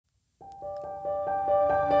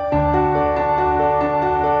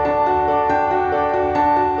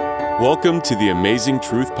Welcome to the Amazing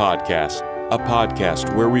Truth Podcast, a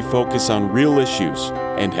podcast where we focus on real issues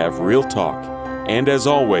and have real talk, and as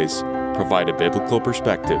always, provide a biblical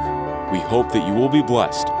perspective. We hope that you will be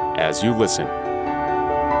blessed as you listen.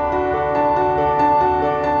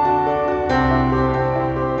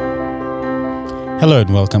 Hello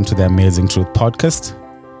and welcome to the Amazing Truth Podcast.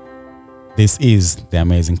 This is the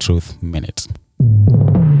Amazing Truth Minute.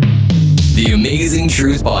 The Amazing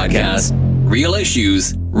Truth Podcast. Real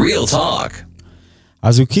issues, real talk.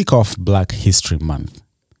 As we kick off Black History Month,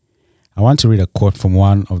 I want to read a quote from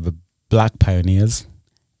one of the Black pioneers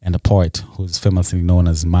and a poet who's famously known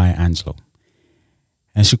as Maya Angelou.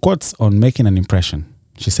 And she quotes on making an impression.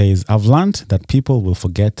 She says, "I've learned that people will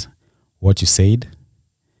forget what you said,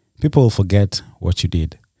 people will forget what you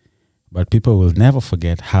did, but people will never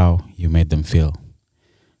forget how you made them feel."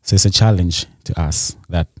 So it's a challenge to us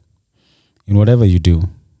that in whatever you do,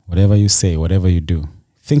 whatever you say, whatever you do,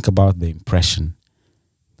 think about the impression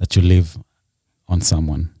that you leave on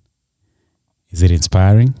someone. Is it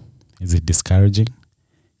inspiring? Is it discouraging?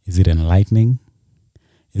 Is it enlightening?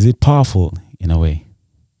 Is it powerful in a way?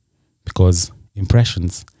 Because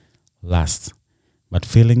impressions last, but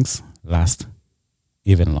feelings last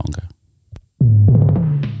even longer.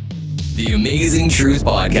 The Amazing Truth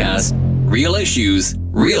Podcast. Real issues,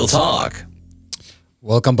 real talk.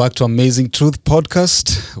 Welcome back to Amazing Truth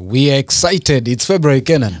Podcast. We are excited. It's February,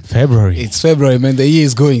 Kenan. February. It's February, man. The year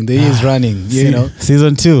is going. The year is running. You know,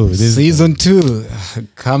 Season 2. Season 2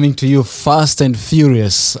 coming to you fast and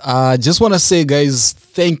furious. Just want to say, guys,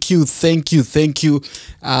 thank you.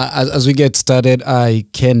 As we get started, I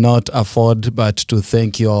cannot afford but to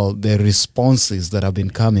thank you all. The responses that have been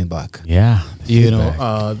coming back. Yeah. You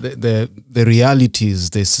know, the realities,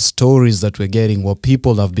 the stories that we're getting, what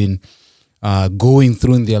people have been going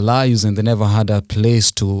through in their lives, and they never had a place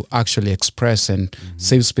to actually express and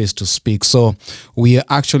safe space to speak. So we are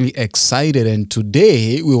actually excited, and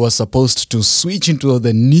today we were supposed to switch into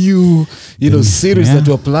the new, series that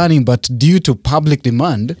we're planning, but due to public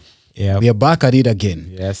demand, we are back at it again.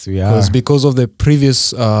 Yes, we are. Because of the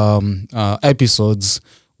previous episodes,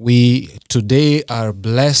 we today are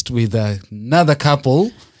blessed with another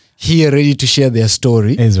couple here ready to share their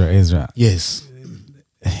story. Ezra. Yes.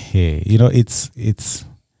 Hey, it's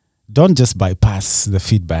don't just bypass the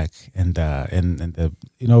feedback and the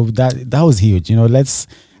that was huge. Let's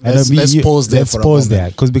pause there. Let's pause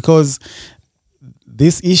there because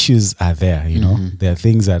these issues are there. There are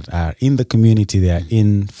things that are in the community, they are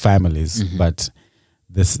in families, but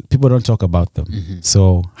people don't talk about them.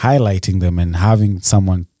 So highlighting them and having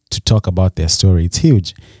someone to talk about their story, it's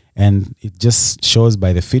huge. And it just shows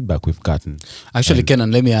by the feedback we've gotten. Actually,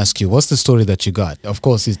 Kenan, let me ask you, what's the story that you got? Of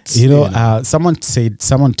course, it's...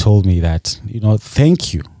 someone told me that,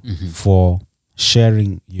 thank you for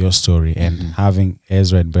sharing your story and having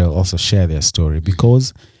Ezra and Beryl also share their story,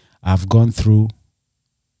 because I've gone through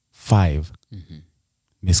 5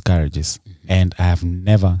 miscarriages and I have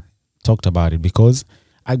never talked about it because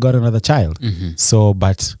I got another child. So,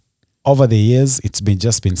 but... over the years, it's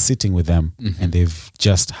been sitting with them, and they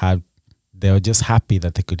were just happy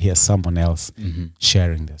that they could hear someone else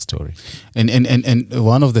sharing their story. And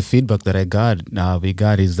one of the feedback that we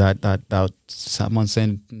got is that someone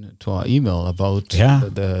sent to our email about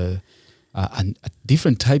a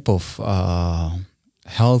different type of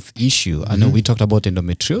health issue. I know we talked about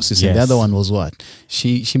endometriosis, and the other one was what?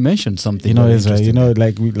 She mentioned something. Ezra,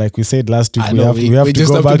 like we said last week, we have to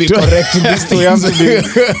go back to correct these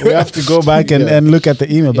we have to go back and look at the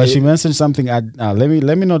email. But she mentioned something.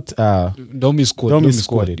 Let me not. Don't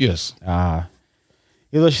misquote it. Yes.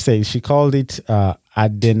 She said she called it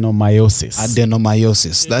adenomyosis.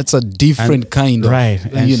 Adenomyosis. That's a different kind of right.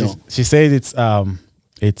 And she said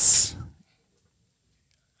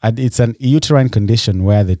it's an uterine condition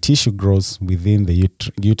where the tissue grows within the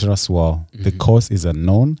uterus wall. The cause is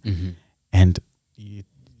unknown, and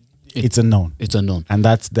it's unknown. It's unknown. And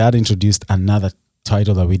that introduced another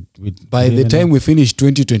title that we by the time we finish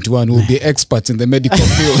 2021, we'll be experts in the medical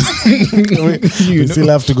field. we still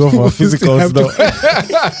have to go for physicals though.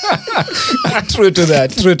 True to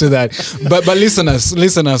that. But listeners,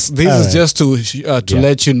 this is just to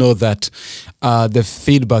let you know that the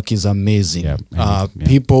feedback is amazing.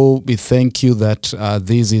 People, we thank you that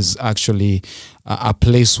this is actually a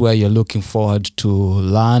place where you're looking forward to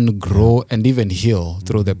learn, grow, and even heal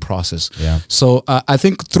through the process. So I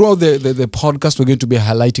think throughout the podcast, we're going to be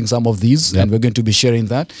highlighting some of these, and we're going to be sharing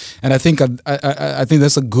that. And I think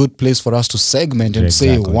that's a good place for us to segment and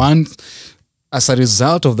say, one, as a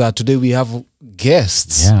result of that, today we have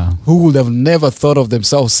guests who would have never thought of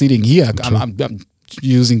themselves sitting here. I'm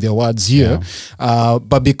using their words here.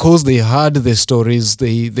 But because they heard the stories,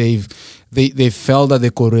 they felt that they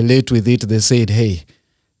could relate with it. They said, hey,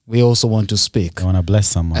 we also want to speak. I want to bless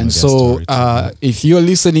someone. And with their so story if you're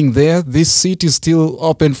listening there, this seat is still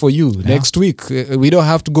open for you. Next week, we don't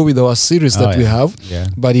have to go with our series that we have. Yeah.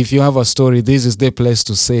 But if you have a story, this is the place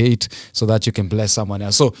to say it so that you can bless someone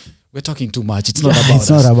else. So we're talking too much. It's not about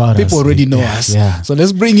it's us. not about People us. already know us. Yeah. So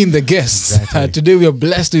let's bring in the guests. Exactly. Today we are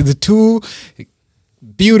blessed with the two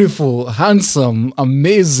beautiful, handsome,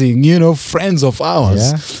 amazing, friends of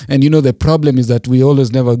ours. Yeah. And the problem is that we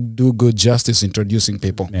always never do good justice introducing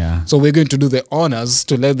people. Yeah. So we're going to do the honors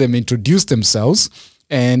to let them introduce themselves.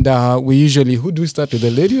 And we usually, who do we start with,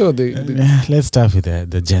 the lady or the Let's start with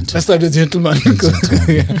the gentleman. Let's start with the gentleman.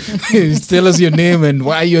 Tell us your name and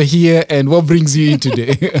why you're here and what brings you in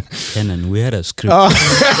today. Kenan, we had a script. Oops.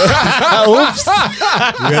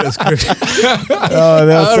 We had a script. Oh,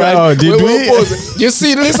 that's All right. did We'll we? pause. You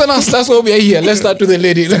see, listeners, that's why we are here. Let's start with the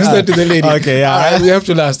lady. Okay, yeah. All right, we have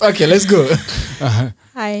to last. Okay, let's go.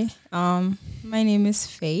 Hi, my name is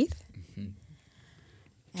Faith,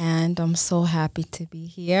 and I'm so happy to be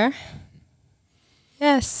here.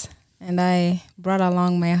 Yes, and I brought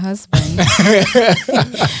along my husband.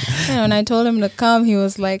 And when I told him to come, he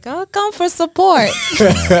was like, "I'll come for support."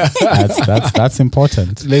 That's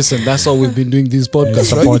important. Listen, that's how we've been doing these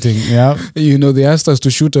podcasts, right? Supporting, yeah. They asked us to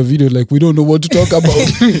shoot a video like we don't know what to talk about.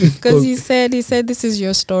 Because he said, this is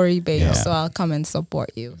your story, babe, Yeah. so I'll come and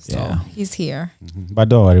support you. So Yeah. he's here. But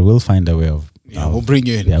don't worry, we'll find a way of. Yeah, we'll bring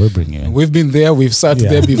you in. Yeah, we'll bring you in. We've been there, we've sat Yeah.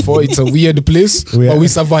 there before. It's a weird place, but we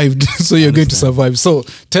survived. So you're going to survive. So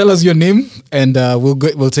tell us your name, and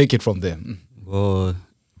we'll take it from there. Well,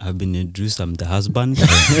 I've been introduced. I'm the husband.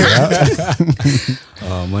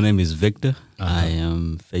 My name is Victor. I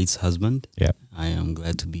am Faith's husband. Yeah. I am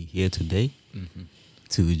glad to be here today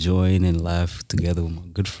to join and laugh together with my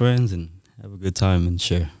good friends and have a good time and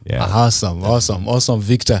share. Yeah. Awesome,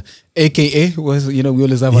 Victor, aka we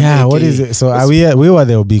always have an Yeah, AKA. what is it? So we were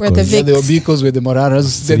the Obicos. We're the Yeah, the Vics. Obicos with the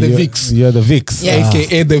Moraras, they're the you're- Vics. You're the Vics. Yeah.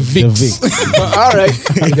 AKA the Vics. All right,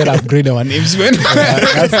 we gotta upgrade our names, man.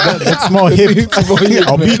 That's more hip.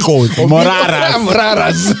 Obicos. Moraras.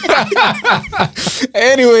 Moraras.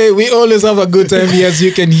 Anyway, we always have a good time here, as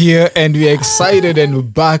you can hear, and we're excited and we're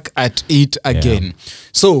back at it again.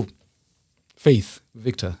 So, Faith,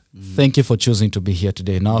 Victor, thank you for choosing to be here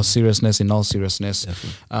today. In all seriousness,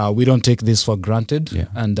 we don't take this for granted. Yeah.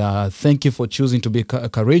 And thank you for choosing to be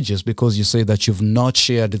courageous, because you say that you've not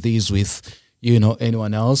shared these with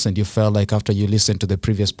anyone else, and you felt like after you listened to the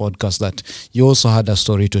previous podcast that you also had a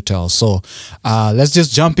story to tell. So let's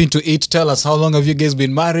just jump into it. Tell us, how long have you guys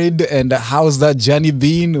been married, and how's that journey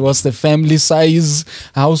been? What's the family size,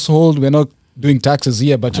 household? We're not doing taxes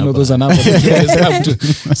here, but those are numbers that you guys have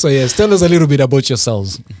to. So yes, tell us a little bit about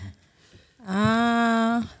yourselves.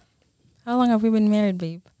 How long have we been married,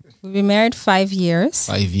 babe? We've been married 5 years.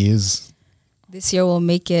 5 years. This year we'll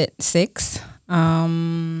make it 6.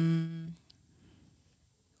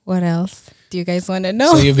 What else do you guys want to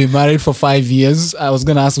know? So you've been married for 5 years. I was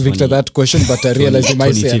going to ask Victor that question, but I realized you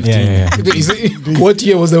might say. 2015. Is it- What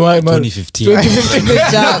year was the one? 2015. 2015.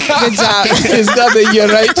 Good job. Good job. He's got the year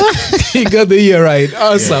right. He got the year right.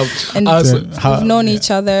 Awesome. And Awesome. we've known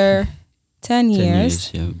each other 10 10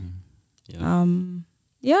 years. years. Yeah.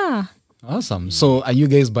 Yeah. Awesome. So are you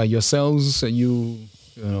guys by yourselves? Are you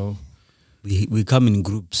know? We come in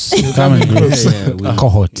groups. Come in groups. Yeah, A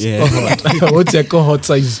cohort. Yeah. What's your cohort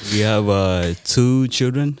size? We have 2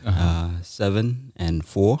 children, 7 and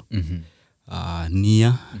 4.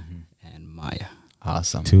 Nia and Maya.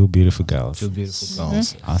 Awesome. 2 beautiful girls. 2 beautiful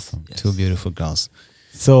girls. Awesome. Yes. 2 beautiful girls.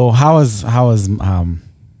 So how has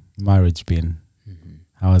marriage been?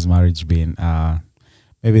 How has marriage been?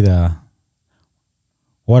 Maybe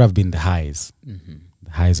what have been the highs? The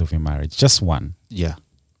highs of your marriage? Just one. Yeah.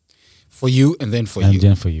 For you and then for And you.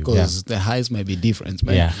 then for you, Because the highs might be different,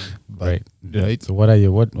 man. Yeah. But, Right. So what are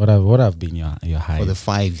your what have been your highs? For the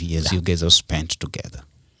 5 years you guys have spent together.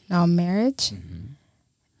 Now, marriage,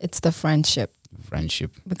 it's the friendship.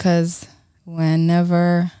 Friendship. Because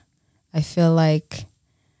whenever I feel like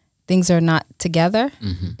things are not together,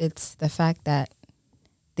 it's the fact that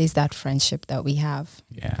there's that friendship that we have.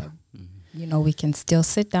 Yeah. We can still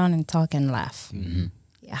sit down and talk and laugh.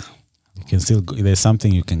 Yeah. You can still there's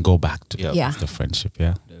something you can go back to. Yep. Yeah. The friendship,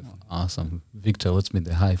 yeah. Awesome. Victor, what's been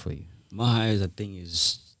the high for you? My highs, I think,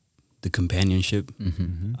 is the companionship.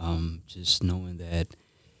 Just knowing that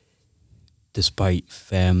despite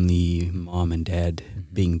family, mom and dad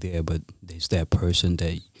being there, but there's that person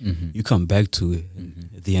that you come back to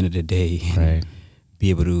at the end of the day and Right. be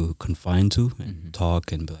able to confine to and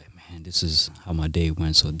talk and be like, man, and this is how my day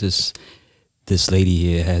went. So this lady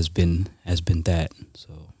here has been that. So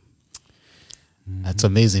that's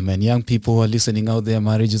amazing, man. Young people who are listening out there,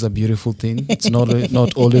 marriage is a beautiful thing. It's not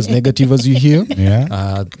always negative as you hear.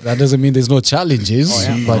 Yeah. That doesn't mean there's no challenges,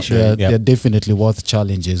 but they're definitely worth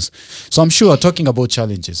challenges. So I'm sure, talking about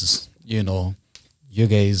challenges, you know, you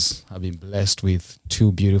guys have been blessed with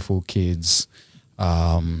 2 beautiful kids.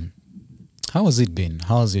 How has it been?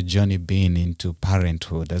 How has your journey been into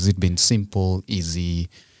parenthood? Has it been simple, easy?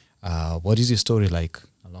 What is your story like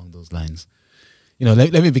along those lines? You know,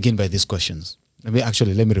 let me begin by these questions. Let me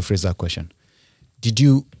rephrase that question.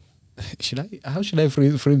 How should I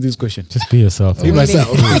frame this question? Just be yourself. Be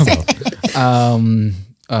myself.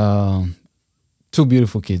 2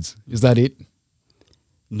 beautiful kids. Is that it?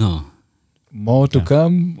 no, More to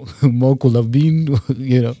come? More could have been,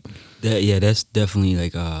 you know? that's definitely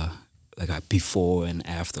like a before and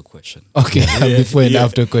after question. Okay, before and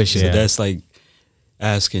after question. So that's like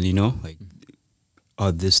asking, you know, like,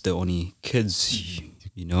 are this the only kids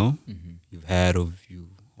you know you've had or you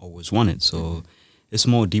always wanted? So it's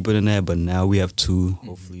more deeper than that. But now we have 2,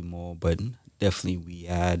 hopefully more. But definitely we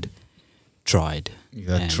had tried. You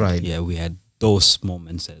had tried. Yeah, we had those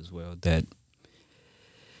moments as well that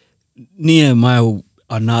Nia and Maya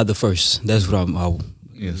are not the first. That's what I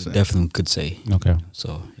definitely could say. Okay.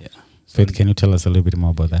 So yeah. Faith, can you tell us a little bit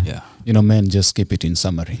more about that? Yeah. You know, men, just keep it in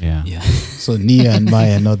summary. Yeah. Yeah. So Nia and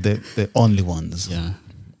Maya are not the only ones. Yeah.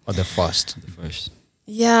 Or the first. The first.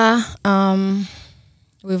 Yeah.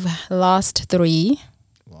 We've lost 3.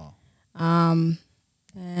 Wow.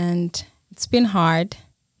 And it's been hard.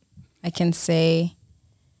 I can say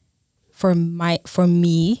for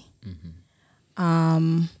me.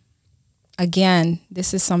 Again,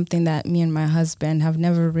 this is something that me and my husband have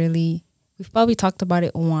never really. We've probably talked about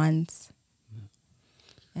it once,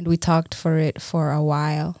 and we talked for it for a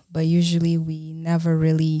while, but usually we never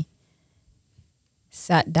really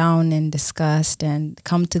sat down and discussed and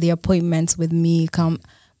come to the appointments with me.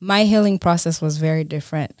 My healing process was very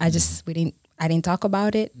different. I didn't talk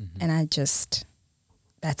about it, and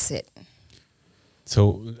that's it.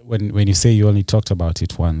 So when you say you only talked about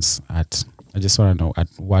it once, I just want to know at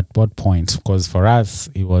what point, because for us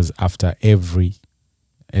it was after every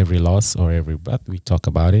loss or every birth we talk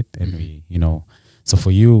about it, and we, you know. So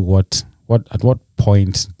for you, at what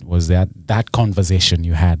point was that conversation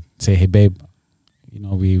you had? Say, hey babe, you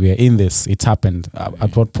know, we're in this. It's happened.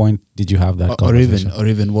 At what point did you have that conversation? Or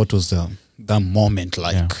even what was that moment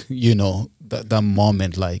like? Yeah. You know, that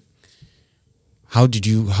moment like. How did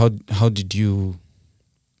you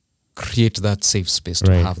create that safe space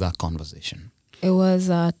to have that conversation? It was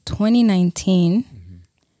 2019.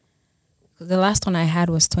 The last one I had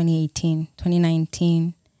was 2018.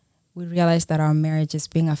 2019, we realized that our marriage is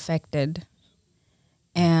being affected,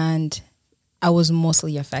 and I was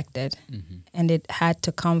mostly affected, and it had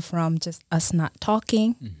to come from just us not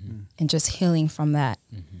talking and just healing from that.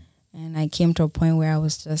 And I came to a point where I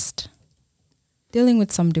was just dealing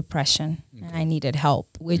with some depression, and I needed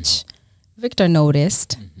help, which Victor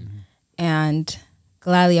noticed, and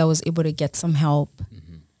gladly I was able to get some help.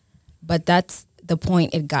 But that's the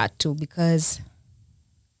point it got to, because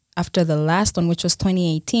after the last one, which was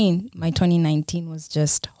 2018, my 2019 was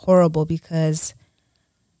just horrible, because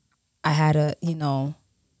I had to, you know,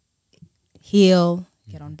 heal,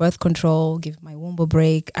 get on birth control, give my womb a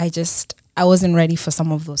break. I wasn't ready for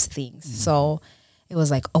some of those things. So it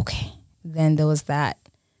was like, okay. Then there was that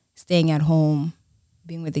staying at home,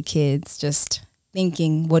 being with the kids, just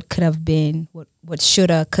thinking what could have been, what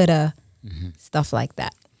shoulda, coulda, stuff like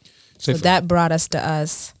that. So that brought us to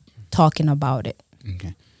us talking about it.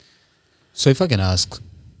 Okay. So if I can ask,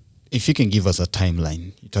 if you can give us a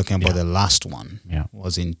timeline, you're talking about the last one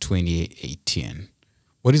was in 2018.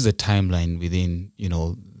 What is the timeline within, you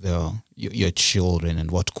know, your children and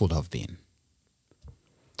what could have been?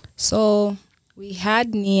 So we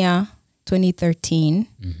had Nia 2013.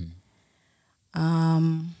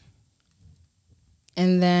 And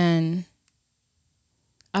then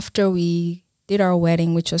after we did our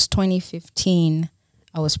wedding, which was 2015,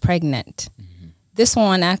 I was pregnant. This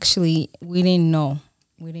one, actually, we didn't know.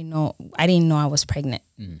 I didn't know I was pregnant.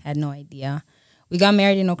 Had no idea. We got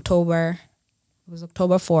married in October. It was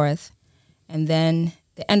October 4th. And then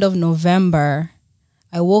the end of November,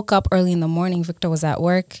 I woke up early in the morning. Victor was at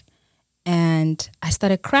work. And I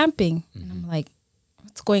started cramping. And I'm like,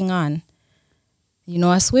 what's going on? You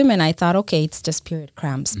know, as women, I thought, okay, it's just period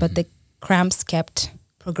cramps. But the cramps kept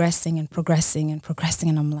progressing and progressing and progressing.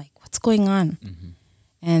 And I'm like, what's going on?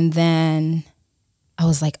 And then I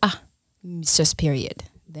was like, it's just period.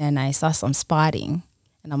 Then I saw some spotting.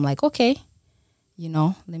 And I'm like, okay,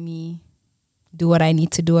 let me do what I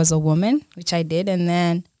need to do as a woman, which I did. And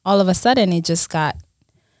then all of a sudden it just got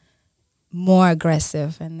more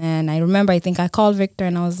aggressive. And then I remember, I think I called Victor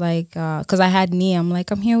and I was like, because I had Nia. I'm like,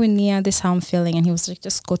 I'm here with Nia. This is how I'm feeling. And he was like,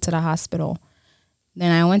 just go to the hospital.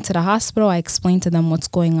 Then I went to the hospital. I explained to them what's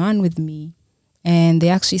going on with me. And they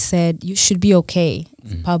actually said, you should be okay.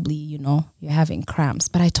 It's probably, you're having cramps.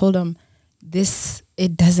 But I told them,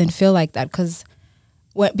 it doesn't feel like that. Because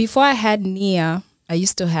before I had Nia, I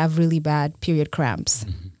used to have really bad period cramps.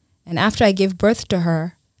 And after I gave birth to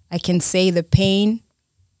her, I can say the pain,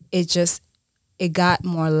 it got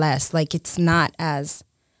more or less. Like, it's not as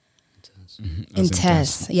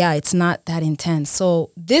intense. Yeah, it's not that intense. So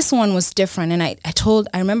this one was different. And I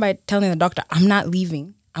remember telling the doctor, I'm not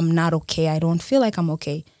leaving. I'm not okay. I don't feel like I'm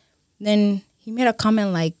okay. Then he made a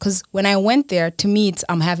comment like, because when I went there, to me,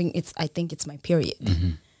 I think it's my period.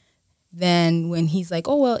 Then when he's like,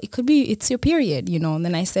 oh, well, it could be, it's your period, And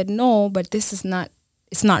then I said, no, but it's not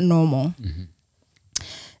normal.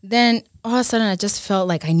 Then all of a sudden I just felt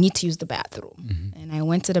like I need to use the bathroom. And I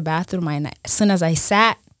went to the bathroom and as soon as I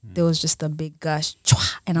sat, there was just a big gush.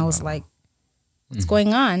 And I was like, what's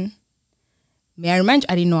going on? May I remind you,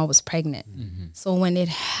 I didn't know I was pregnant. So when it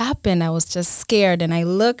happened, I was just scared and I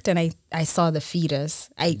looked and I saw the fetus.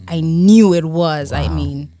 I knew it was. Wow. I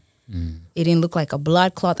mean, it didn't look like a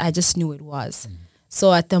blood clot. I just knew it was.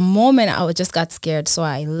 So at the moment, I just got scared. So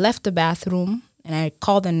I left the bathroom and I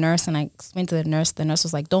called the nurse and I explained to the nurse. The nurse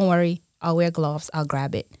was like, don't worry, I'll wear gloves. I'll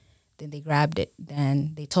grab it. Then they grabbed it.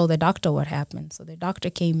 Then they told the doctor what happened. So the doctor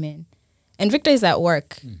came in. And Victor is at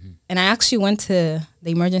work. And I actually went to the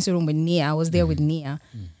emergency room with Nia. I was there with Nia.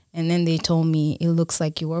 And then they told me, it looks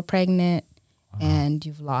like you were pregnant and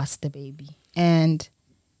you've lost the baby. And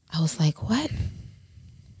I was like, what?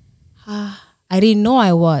 I didn't know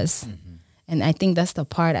I was. And I think that's the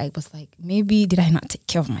part I was like, maybe did I not take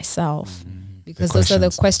care of myself? Because those are the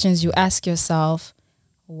questions you ask yourself.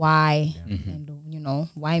 Why? And,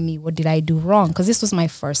 why me? What did I do wrong? Because this was my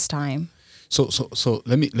first time. So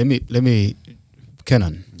let me,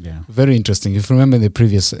 Kenan. Yeah. Very interesting. If you remember in the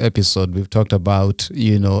previous episode, we've talked about,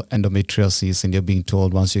 endometriosis, and you're being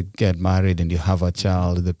told once you get married and you have a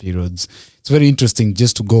child, the periods. It's very interesting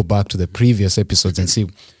just to go back to the previous episodes and see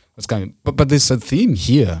what's coming. But there's a theme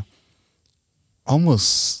here,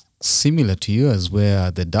 almost similar to yours,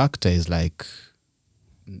 where the doctor is like,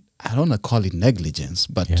 I don't want to call it negligence,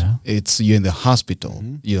 but it's you're in the hospital,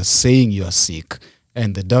 you're saying you're sick,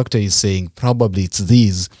 and the doctor is saying probably it's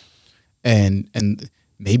these, and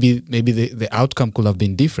maybe the outcome could have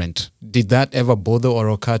been different. Did that ever bother or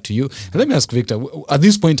occur to you? Let me ask Victor, at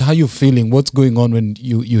this point, how are you feeling? What's going on when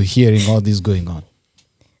you're hearing all this going on?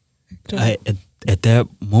 At that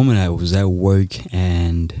moment, I was at work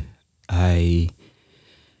and I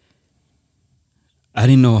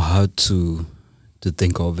didn't know how to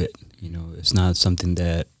think of it. It's not something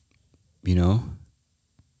that,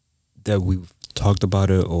 that we've talked about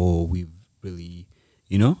it or we've really,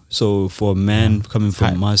 So for a man coming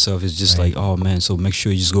from myself, it's just like, oh man, so make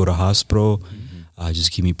sure you just go to hospital.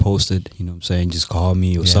 Just keep me posted, what I'm saying? Just call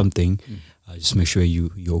me or something. Just make sure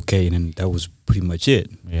you're okay. And then that was pretty much it.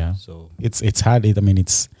 Yeah. So it's hard.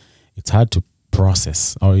 It's hard to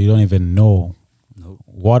process, or you don't even know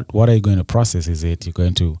what are you going to process. Is it you're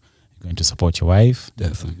going to support your wife?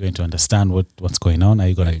 Definitely. You're going to understand what's going on. Are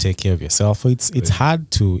you going to take care of yourself? So it's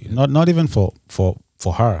hard to not even for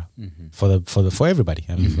her, for everybody.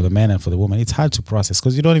 I mean, for the man and for the woman, it's hard to process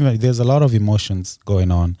because you don't even. There's a lot of emotions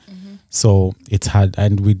going on, so it's hard.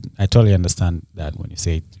 And I totally understand that when you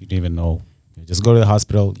say you don't even know. You just go to the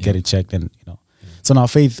hospital, get it checked, and So now,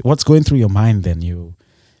 Faith, what's going through your mind? Then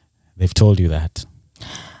they've told you that.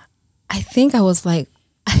 I think I was like,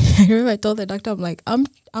 I remember I told the doctor, I'm like,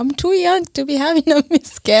 I'm too young to be having a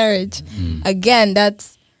miscarriage. Again,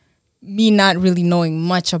 that's me not really knowing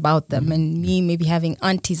much about them and me maybe having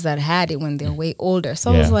aunties that had it when they're way older.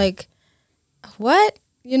 So I was like, what?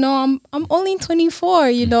 I'm only 24,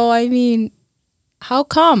 I mean, how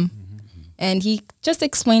come? And he just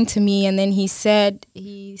explained to me, and then he said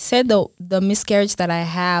the miscarriage that I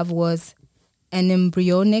have was an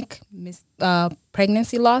embryonic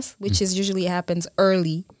pregnancy loss, which is usually happens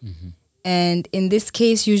early. And in this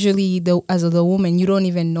case, usually as the woman, you don't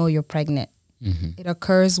even know you're pregnant. It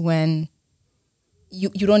occurs when you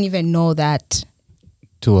don't even know that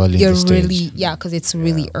too early. You're really because it's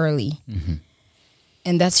really early,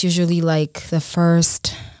 and that's usually like the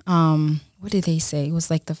first. What did they say? It was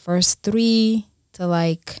like the first 3 to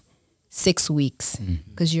like 6 weeks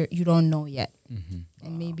because you don't know yet,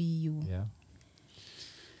 and maybe you. Yeah.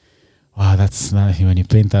 Wow, that's not when you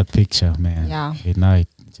paint that picture, man. Yeah. Now it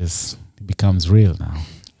it becomes real now.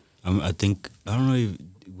 I think, I don't know if,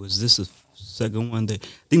 was this the second one that, I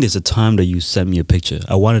think there's a time that you sent me a picture.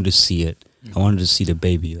 I wanted to see it. I wanted to see the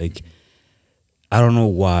baby. Like, I don't know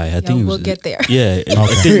why. I think it was, we'll get there. Yeah, I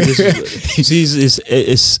think this,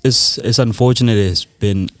 it's unfortunate. It's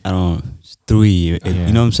been, I don't know, 3 years. You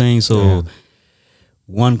know what I'm saying? So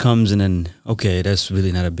one comes and then, okay, that's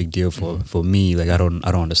really not a big deal for me. Like I don't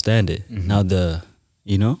understand it. Now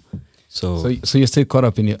you know. So you're still caught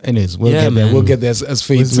up in your. Anyways, we'll get there. man. We'll get there as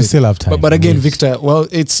faith. We still have time. But again, Victor. Well,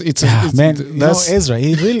 it's man. You know, Ezra.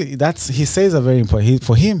 He says a very important.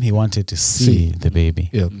 For him, he wanted to see the baby.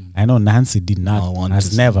 Yeah. I know Nancy did not.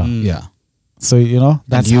 Has never. Yeah. So you know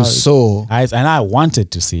that's and you how saw. I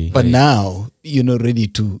wanted to see. But now you're not ready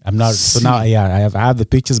to. I'm not. See. So now, I have the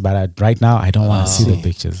pictures, but right now I don't want to see the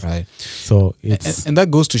pictures. Right. So it's and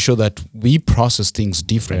that goes to show that we process things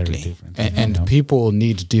differently, Very differently, and people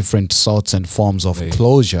need different sorts and forms of Right.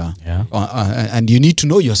 closure. Yeah. And you need to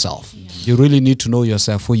know yourself. You really need to know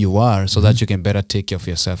yourself, who you are, so that you can better take care of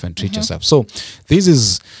yourself and treat yourself. So this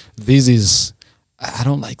is. I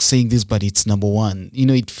don't like saying this, but it's number one. You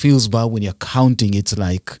know, it feels bad when you're counting. It's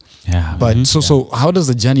like, But so how does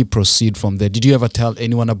the journey proceed from there? Did you ever tell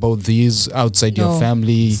anyone about these outside your No.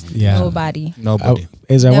 family? Yeah. Nobody. Nobody.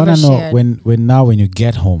 Ezra, I Never want to know shared. when you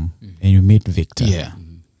get home and you meet Victor. Yeah.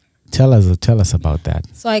 Tell us about that.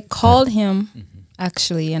 So I called him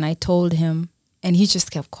actually, and I told him, and he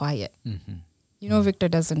just kept quiet. You know, Victor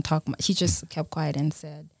doesn't talk much. He just kept quiet and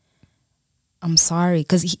said, "I'm sorry,"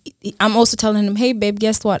 because I'm also telling him, "Hey, babe,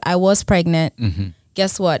 guess what? I was pregnant.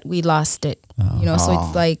 Guess what? We lost it." You know, so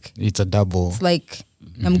it's like It's a double. it's like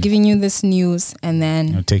I'm giving you this news, and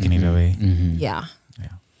then You're taking it away. yeah.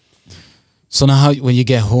 So now, when you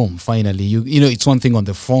get home, finally, you know, it's one thing on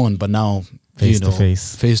the phone, but now Face you to know,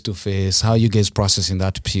 face. face to face. How you guys processing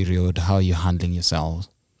that period? How you handling yourselves?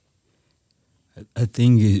 I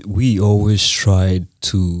think we always tried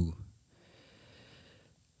to.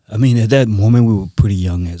 I mean, at that moment we were pretty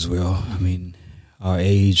young as well. I mean, our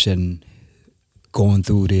age and going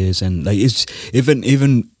through this, and like it's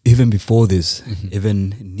even before this,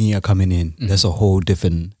 even Nia coming in, that's a whole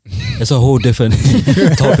different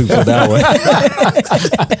topic for that one.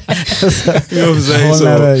 You know what I'm saying?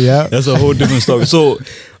 So that's a whole different story. So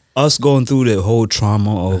us going through the whole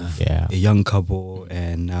trauma of a young couple,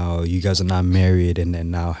 and now you guys are not married, and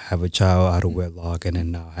then now have a child out of wedlock, and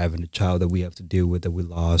then now having a child that we have to deal with that we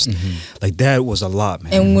lost. Like that was a lot,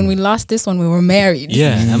 man. And when we lost this one, we were married.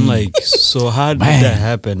 Yeah, I'm like, so how did that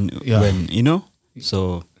happen when, you know?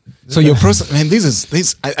 So your process, man.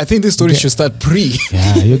 This. I think this story should start pre.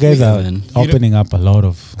 Yeah, you guys are man. opening up a lot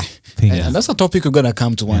of things. And that's a topic we're gonna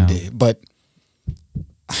come to one day. But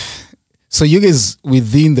so you guys,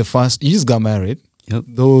 within the first, you just got married. Yep.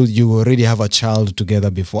 Though you already have a child together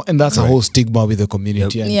before, and that's a whole stigma with the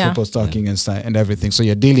community and people talking and stuff and everything. So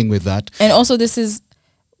you're dealing with that. And also, this is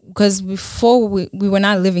because before we were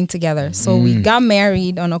not living together. So we got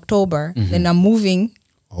married on October. Then I'm moving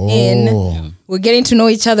in. We're getting to know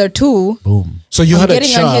each other too. Boom. So you I'm had a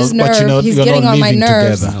getting on child, his but nerve. He's you're getting not on my living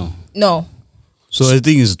nerves. together. No. So the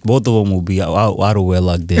thing is, both of them will be out of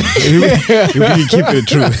wedlock then. If we keep it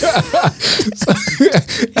true.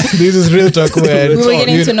 This is real talk. Where We were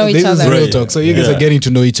getting to know each this is other. real talk. So you guys are getting to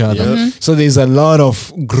know each other. So there's a lot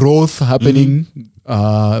of growth happening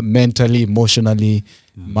mentally, emotionally,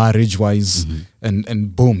 marriage-wise,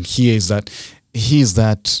 and boom, he is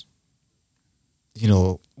that, you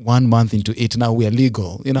know, 1 month into it, now we are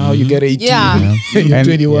legal. You know how you get 18, Yeah. you're And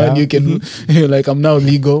 21, you can, you're like, I'm now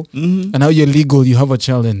legal. And now you're legal, you have a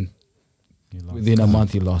child, and within a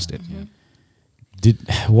month you lost it.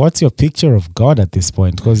 What's your picture of God at this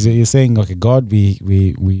point? Because you're saying, okay, God,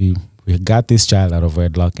 we got this child out of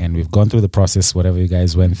wedlock, and we've gone through the process, whatever you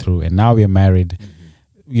guys went through, and now we're married.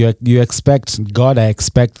 You expect God, I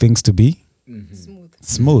expect things to be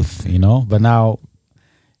smooth, you know. But now,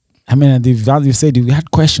 I mean, you said you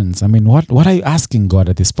had questions. I mean, what are you asking God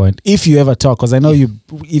at this point? If you ever talk, because I know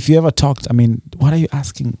if you ever talked, I mean, what are you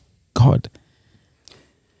asking God?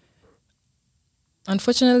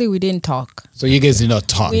 Unfortunately, we didn't talk. So you guys did not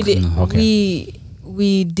talk. We did. Okay.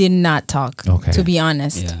 We did not talk. Okay. To be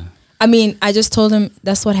honest. Yeah. I mean, I just told him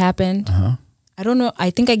that's what happened. I don't know.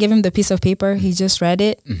 I think I gave him the piece of paper. He just read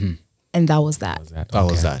it, and that was that. That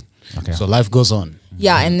was that. Okay. So life goes on.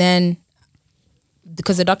 Yeah, and then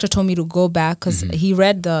because the doctor told me to go back because he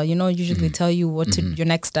read the, you know, usually tell you what to your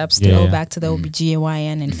next steps to go back to the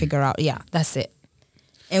OBGYN and figure out. Yeah, that's it.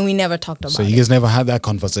 And we never talked about So it. you guys never had that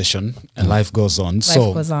conversation, and life goes on. Life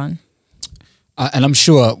goes on. And I'm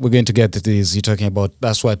sure we're going to get to this. You're talking about,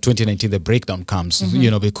 that's why 2019, the breakdown comes,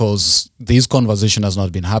 because this conversation has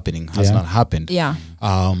not been happening, has not happened. Yeah.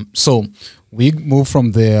 So we move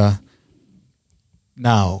from there.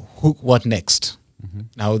 Now, what next?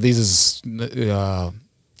 Now, this is,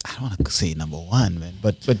 I don't want to say number one, man,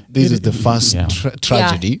 but this is the first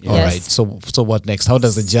tragedy. Yeah. All Yes. right. So what next? How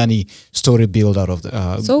does the journey story build out of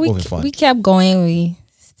the? So moving forward? we kept going. We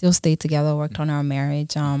still stayed together, worked on our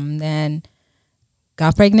marriage. Then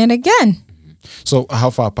got pregnant again. So how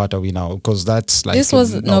far apart are we now? Because that's like This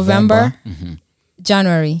was in November,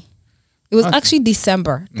 January. It was actually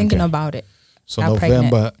December. Thinking Okay. about it. So got November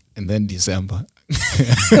pregnant. and then December.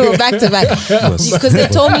 We were back to back because they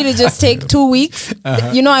told me to just take 2 weeks.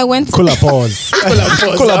 I went. Cooler pause.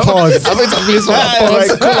 Cooler pause.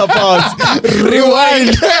 Cooler pause.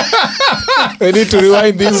 Rewind. We need to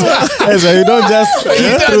rewind this. Hey, so you don't just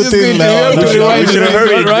through things like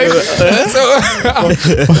Right?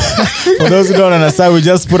 For those who don't understand, we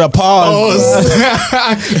just put a pause.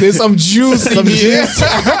 There's some juice in here.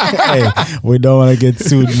 Hey, we don't want to get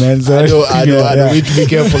sued, man. So I know. We need to be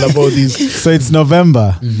careful about this. So it's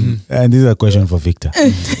November, and this is a question for Victor.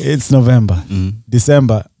 It's November,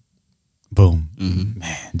 December, boom,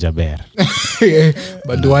 man, Jaber.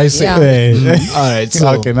 But do I say? Yeah. Hey. All right. So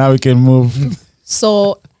Okay, now we can move.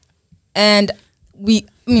 So, and we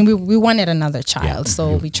wanted another child.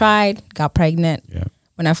 So we tried, got pregnant. Yeah.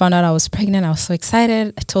 When I found out I was pregnant, I was so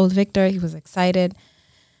excited. I told Victor, he was excited.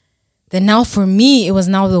 Then now for me, it was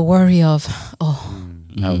now the worry of,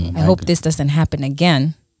 I hope this doesn't happen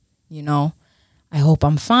again. I hope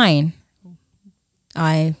I'm fine.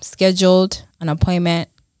 I scheduled an appointment,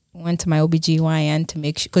 went to my OBGYN to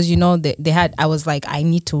make sure, because I was like, I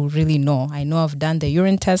need to really know. I know I've done the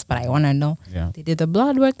urine test, but I want to know. Yeah. They did the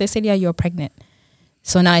blood work. They said, yeah, you're pregnant.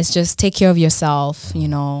 So now it's just take care of yourself,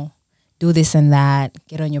 do this and that,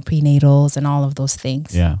 get on your prenatals and all of those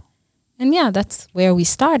things. Yeah. And yeah, that's where we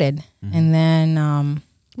started. And then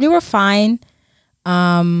we were fine.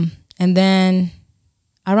 And then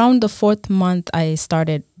around the 4th month, I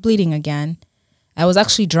started bleeding again. I was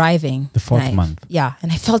actually driving. The 4th month? Yeah.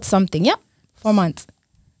 And I felt something. Yeah. 4 months.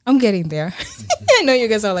 I'm getting there. I know you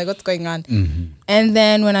guys are like, what's going on? And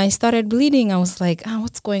then when I started bleeding, I was like,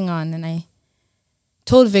 what's going on? And I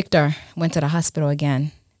told Victor, went to the hospital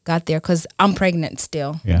again, got there because I'm pregnant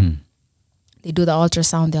still. Yeah. They do the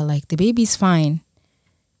ultrasound. They're like, the baby's fine.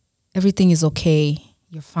 Everything is okay.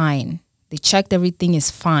 You're fine. They checked everything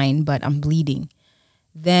is fine, but I'm bleeding.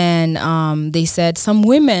 Then they said some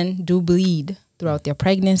women do bleed throughout their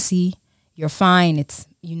pregnancy. You're fine. It's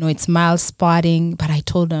mild spotting. But I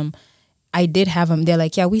told them I did have them. They're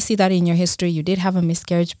like, yeah, we see that in your history. You did have a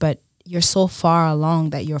miscarriage, but you're so far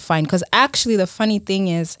along that you're fine. Because actually the funny thing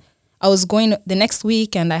is I was going the next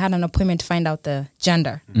week and I had an appointment to find out the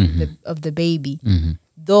gender of the baby.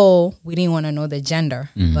 Though we didn't want to know the gender,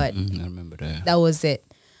 but I remember that. that was it.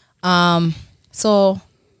 So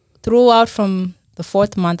throughout from the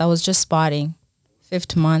 4th month, I was just spotting.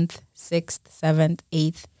 5th month, 6th, 7th,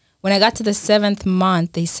 8th. When I got to the 7th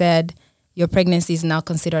month, they said, your pregnancy is now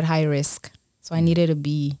considered high risk. So I needed to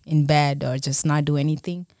be in bed or just not do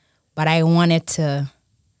anything. But I wanted to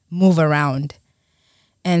move around.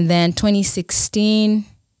 And then 2016,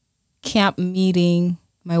 camp meeting,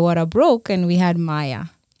 my water broke and we had Maya.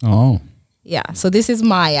 Oh. Yeah, so this is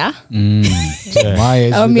Maya, Maya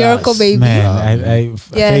is a with miracle us. baby. Man,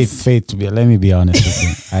 Yes. Faith, let me be honest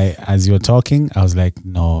with you. As you were talking, I was like,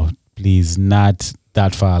 no, please, not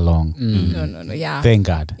that far along. No, yeah. Thank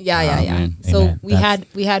God. Yeah. Amen. So Amen.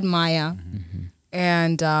 we had Maya,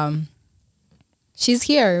 and she's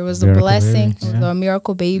here. It was a Miracle blessing. baby, It was a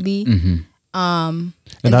miracle baby. And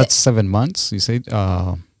that's 7 months, you said?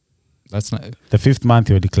 That's not The 5th month,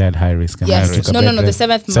 you were declared high risk. And yes. high risk. No. The 7th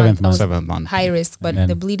month. Seventh I was month. 7th month. high risk, but And then-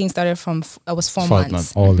 the bleeding started from I was 4 4th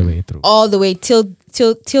months. All the way through. All the way till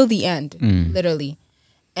the end, literally.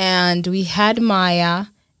 And we had Maya,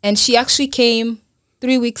 and she actually came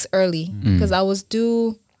 3 weeks early because I was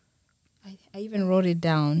due. I even wrote it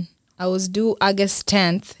down. I was due August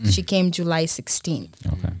 10th. She came July 16th.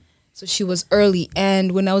 Okay. So she was early.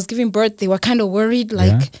 And when I was giving birth, they were kind of worried,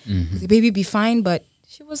 like, will the baby be fine? But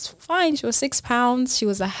she was fine. She was 6 pounds. She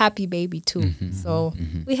was a happy baby too. So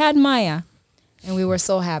we had Maya, and we were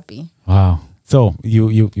so happy. Wow. So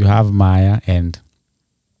you have Maya, and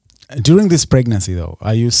during this pregnancy, though,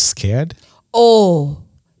 are you scared? Oh,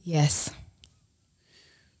 yes.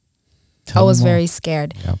 Tell I was me more. very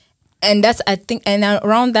scared. Yep. And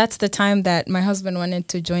around that's the time that my husband wanted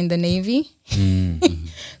to join the Navy.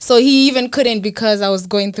 So he even couldn't because I was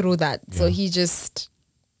going through that. So he just,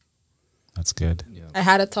 That's good. I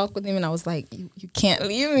had a talk with him, and I was like, you can't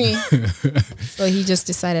leave me. So he just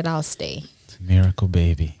decided I'll stay. Miracle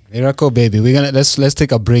baby. Miracle baby. We're gonna let's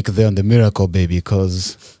take a break there on the miracle baby,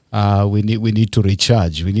 because we need to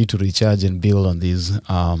recharge. We need to recharge and build on these.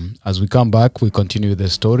 As we come back, we continue the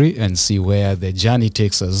story and see where the journey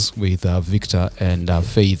takes us with Victor and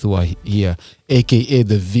Faith, who are here, aka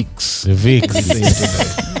the Vix. The Vix.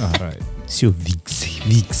 All right. It's your Vix.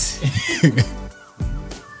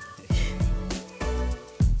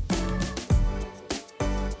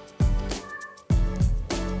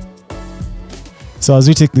 So as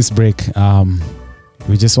we take this break,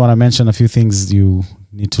 we just want to mention a few things you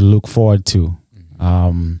need to look forward to.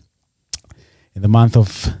 In the month of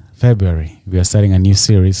February, we are starting a new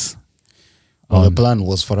series. Well, the plan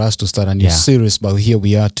was for us to start a new series, but here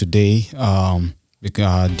we are today,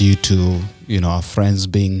 due to our friends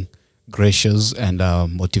being gracious and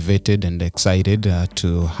motivated and excited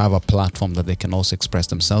to have a platform that they can also express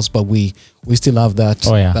themselves. But we still have that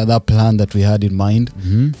that plan that we had in mind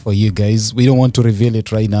for you guys. We don't want to reveal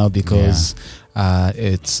it right now because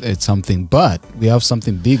it's something, but we have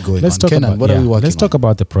something big going on. Kenan, what are we working Let's talk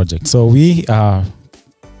about the project. So we are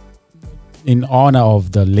in honor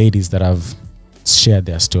of the ladies that have shared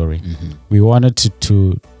their story. We wanted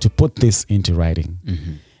to put this into writing,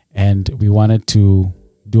 and we wanted to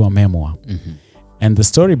do a memoir. And the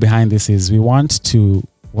story behind this is we want to,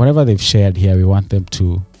 whatever they've shared here, we want them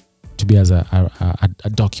to be as a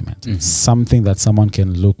document, something that someone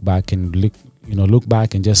can look back and look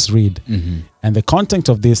back and just read. And the content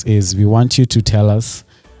of this is we want you to tell us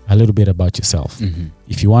a little bit about yourself.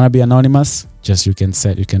 If you want to be anonymous, you can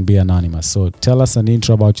be anonymous. So tell us an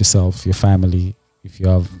intro about yourself, your family, if you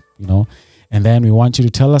have, and then we want you to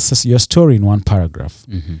tell us your story in one paragraph.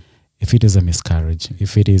 If it is a miscarriage,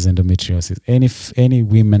 if it is endometriosis, any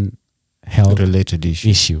women health related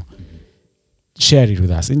issue, share it with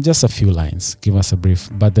us in just a few lines. Give us a brief.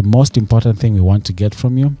 But the most important thing we want to get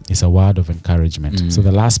from you is a word of encouragement. So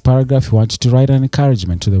the last paragraph, we want you to write an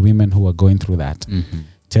encouragement to the women who are going through that.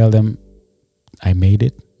 Tell them, I made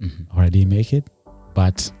it, or I didn't make it,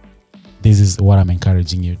 but this is what I'm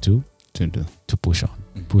encouraging you to do. To push on.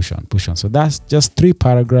 So that's just 3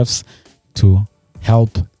 paragraphs to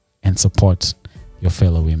help and support your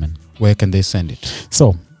fellow women. Where can they send it?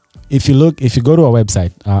 So if you go to our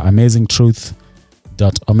website,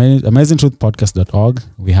 amazingtruthpodcast.org,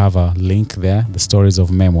 we have a link there, the stories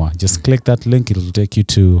of memoir. Just click that link. It'll take you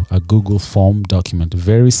to a Google form document.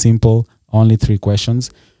 Very simple, only 3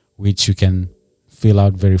 questions, which you can fill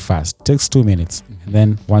out very fast. It takes 2 minutes. And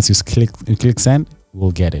then once you click send,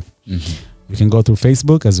 we'll get it. You can go through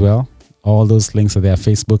Facebook as well. All those links are there.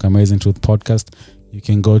 Facebook, Amazing Truth Podcast. You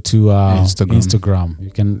can go to Instagram.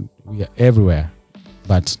 We are everywhere.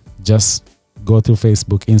 But just go through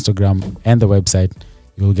Facebook, Instagram, and the website.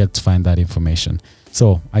 You'll get to find that information.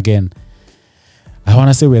 So again, I want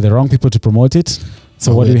to say we're the wrong people to promote it.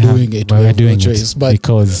 So what do we have? We're doing it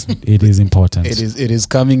because it is important. It is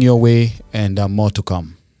coming your way, and more to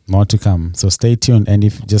come. More to come. So stay tuned, and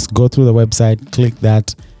if just go through the website, click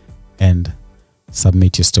that, and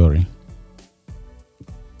submit your story.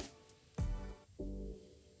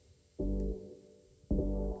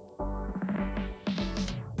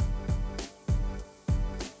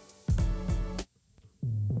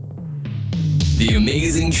 The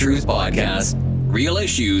Amazing Truth Podcast. Real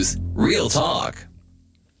issues, real talk.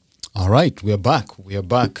 All right, we are back. We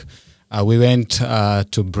went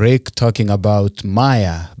to break talking about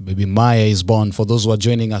Maya. Baby Maya is born. For those who are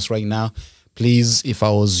joining us right now, please, if I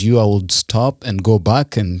was you, I would stop and go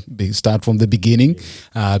back and start from the beginning,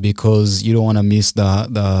 because you don't want to miss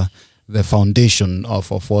the foundation of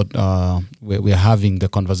what we're having, the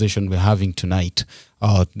conversation we're having tonight,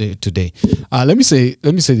 today. Let me say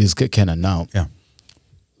this, Kenan, now. Yeah.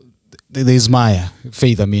 There's Maya,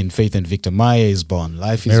 Faith and Victor. Maya is born.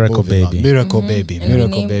 Life is Miracle moving on. baby. Miracle baby. And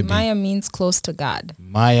Miracle baby. Maya means close to God.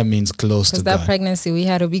 Maya means close to God. Because that pregnancy, we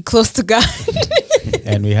had to be close to God.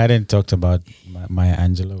 And we hadn't talked about Maya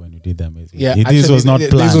Angelou when we did the Amazing. Yeah, this was not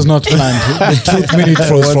planned. This was not planned. The truth minute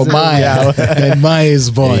was for Maya, and Maya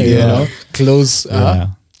is born. Close.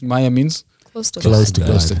 Maya means Close to close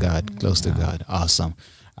God. Close to God. Awesome.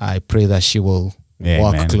 I pray that she will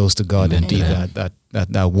walk close to God and be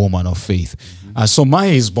that woman of faith. So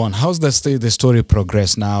Maya is born. How's the story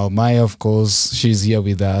progress now? Maya, of course, she's here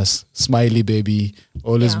with us. Smiley baby,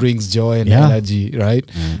 always brings joy and energy, right?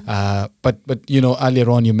 But earlier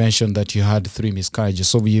on you mentioned that you had 3 miscarriages.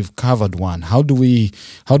 So we've covered one. How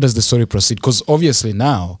does the story proceed? Because obviously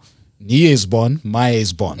now Nia is born, Maya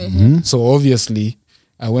is born. So obviously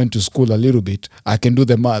I went to school a little bit. I can do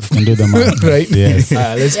the math. Right? Yes.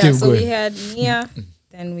 Let's keep so going. we had Nia,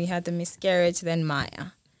 then we had the miscarriage, then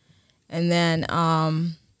Maya. And then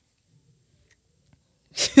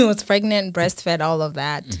she was pregnant, breastfed, all of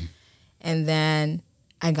that. And then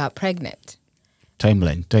I got pregnant.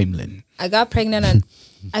 Timeline. I got pregnant on,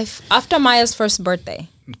 after Maya's first birthday.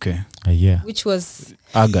 Okay. Yeah. Which was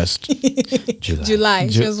August. July.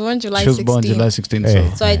 She was born July 16th. She was born July 16th.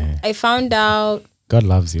 Hey. So I found out God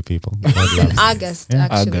loves you, people. God loves you. August, Yeah.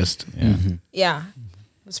 actually. August. Yeah.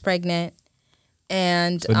 Was pregnant.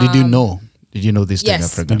 And So did you know? Did you know this time yes. you're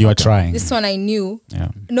pregnant? And you were trying. this one I knew. Yeah.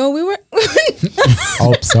 No, we were.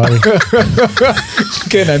 Oh, sorry.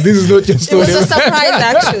 Kenan, this is not just It was a surprise,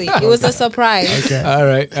 actually. It was a surprise. Okay. All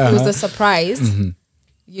right. It was a surprise,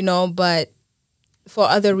 but for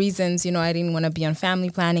other reasons, I didn't want to be on family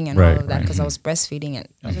planning and Right, all of that because I was breastfeeding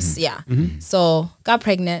and just, So got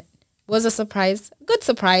pregnant. Was a surprise. Good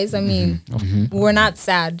surprise. I mean, we're not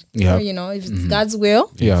sad. Yeah. If it's God's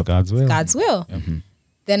will, Yeah. It's God's will. God's will.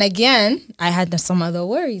 Then again, I had some other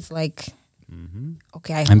worries like,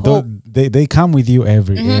 okay, I And hope. they come with you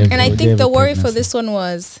every And I think the every worry for pregnancy. this one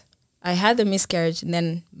was I had the miscarriage and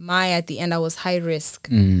then at the end I was high risk.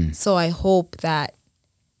 So I hope that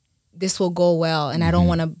this will go well and I don't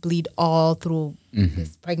want to bleed all through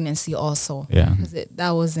this pregnancy also. Yeah. Because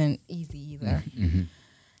that wasn't easy either.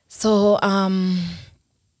 So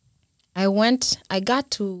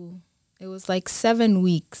it was like 7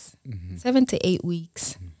 weeks, 7 to 8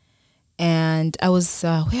 weeks. And I was,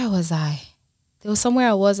 where was I? There was somewhere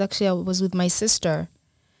I was with my sister.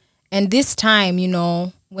 And this time,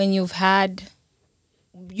 when you've had,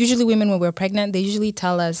 usually women when we're pregnant, they usually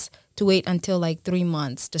tell us to wait until like 3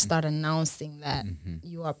 months to start announcing that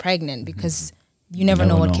you are pregnant because you never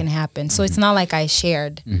know what can happen. So it's not like I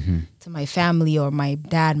shared to my family or my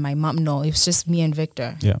dad, my mom. No, it was just me and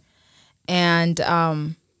Victor. Yeah. And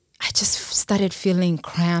I just started feeling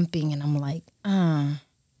cramping and I'm like,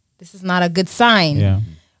 this is not a good sign. Yeah.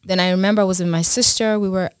 Then I remember I was with my sister.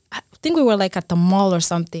 I think we were like at the mall or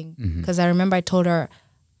something because I remember I told her,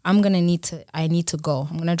 I need to go.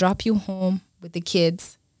 I'm going to drop you home with the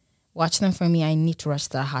kids. Watch them for me. I need to rush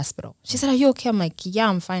to the hospital. She said, are you okay? I'm like, yeah,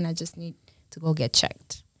 I'm fine. I just need to go get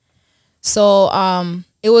checked. So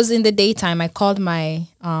it was in the daytime. I called my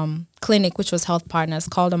clinic, which was Health Partners,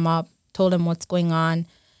 called them up, told them what's going on.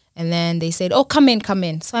 And then they said, oh, come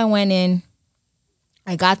in. So I went in.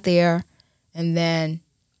 I got there. And then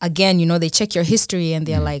again, they check your history and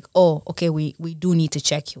they're like, oh, okay, we do need to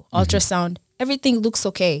check you. Ultrasound, everything looks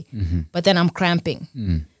okay. But then I'm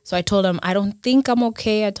cramping. So I told them, I don't think I'm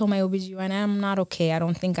okay. I told my OBGYN, I'm not okay. I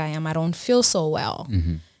don't think I am. I don't feel so well.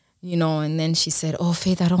 And then she said, oh,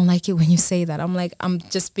 Faith, I don't like it when you say that. I'm like, I'm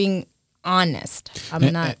just being honest.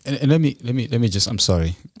 I'm not. And let me just, I'm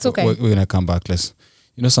sorry. It's okay. We're going to come back.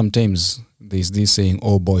 Sometimes there's this saying,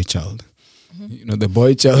 oh, boy child. The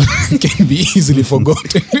boy child can be easily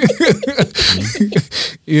forgotten.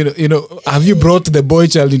 Have you brought the boy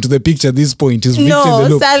child into the picture at this point? Is Victor in the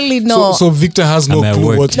loop? Sadly, no. So Victor has no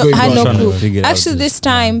clue what's going I on. had no Trying to clue. figure out Actually, this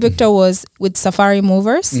time Victor was with Safari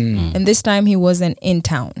Movers, and this time he wasn't in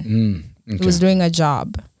town. He was doing a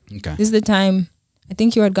job. Okay. This is the time I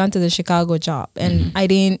think you had gone to the Chicago job, and I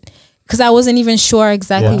didn't, because I wasn't even sure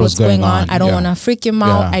exactly what's going on. I don't want to freak him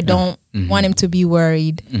out. I don't want him to be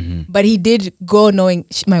worried. But he did go knowing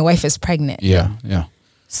my wife is pregnant. Yeah.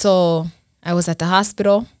 So I was at the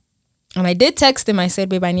hospital. And I did text him. I said,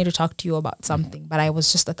 babe, I need to talk to you about something. But I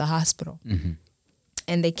was just at the hospital.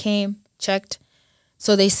 And they came, checked.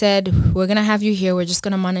 So they said, we're going to have you here. We're just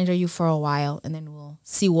going to monitor you for a while. And then we'll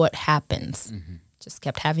see what happens. Just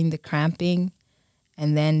kept having the cramping.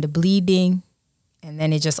 And then the bleeding. And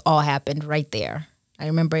then it just all happened right there. I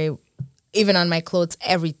remember even on my clothes,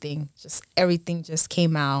 everything just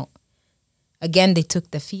came out. Again, they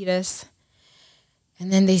took the fetus.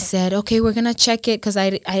 And then they said, okay, we're going to check it because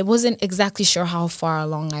I wasn't exactly sure how far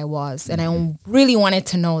along I was. And I really wanted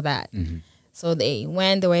to know that. So they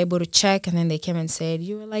were able to check. And then they came and said,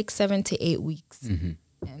 you were like 7 to 8 weeks. And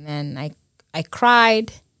then I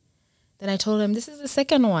cried. Then I told him, this is the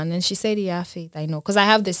second one. And she said, yeah, Faith, I know. Because I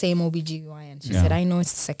have the same OBGYN. She said, I know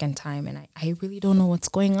it's the second time. And I really don't know what's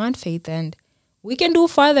going on, Faith. And we can do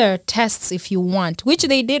further tests if you want, which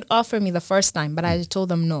they did offer me the first time. But I told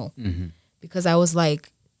them no. Because I was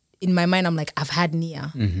like, in my mind, I'm like, I've had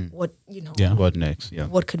Nia. What, What next? Yeah.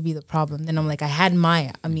 what could be the problem? Then I'm like, I had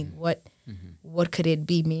Maya. I mean, what could it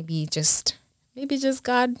be? Maybe just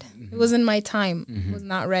God. It wasn't my time. Was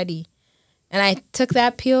not ready. And I took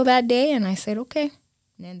that pill that day and I said, okay.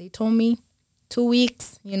 And then they told me 2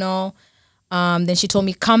 weeks, Then she told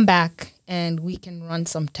me, come back and we can run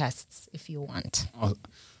some tests if you want.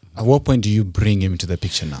 At what point do you bring him into the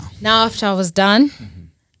picture now? Now, after I was done,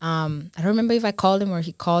 I don't remember if I called him or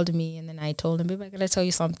he called me, and then I told him, babe, I gotta tell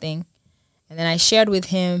you something. And then I shared with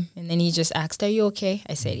him, and then he just asked, are you okay?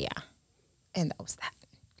 I said, yeah. And that was that.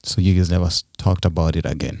 So you guys never talked about it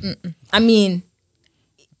again? I mean,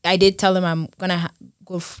 I did tell him I'm gonna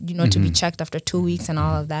go, to be checked after 2 weeks and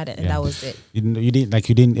all of that, and that was it. You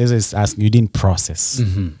didn't. As I was asking, you didn't process.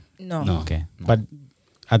 No. Okay, but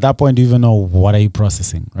at that point, you even know what are you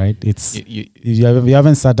processing, right? It's you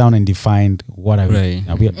haven't sat down and defined what are we.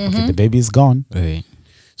 Okay, the baby is gone. Right.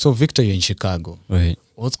 So Victor, you're in Chicago. Right.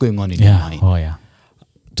 What's going on in your mind? Oh yeah.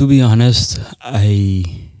 To be honest,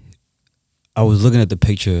 I was looking at the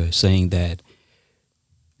picture saying that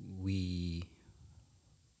we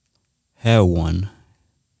had one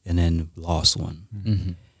and then lost one.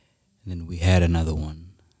 And then we had another one.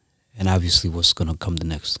 And obviously what's going to come the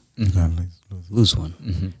next? Lose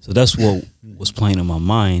one. So that's what was playing in my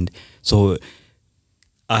mind. So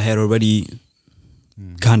I had already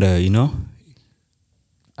kind of,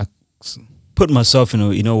 put myself in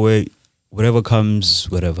a, where whatever comes,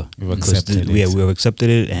 whatever. We've accepted it. We've accepted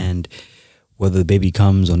it, and whether the baby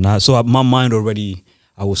comes or not. So my mind already,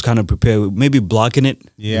 I was kind of prepared, maybe blocking it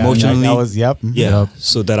emotionally.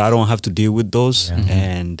 So that I don't have to deal with those.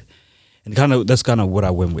 And kind of that's kind of what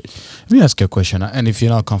I went with. Let me ask you a question, and if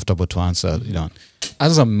you're not comfortable to answer,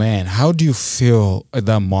 as a man, how do you feel at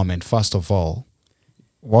that moment? First of all,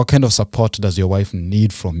 what kind of support does your wife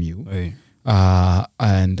need from you? Right.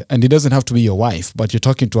 And it doesn't have to be your wife, but you're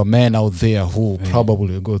talking to a man out there who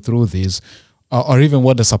probably will go through this, or even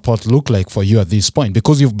what the support look like for you at this point,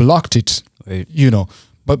 because you've blocked it,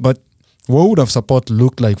 But what would have support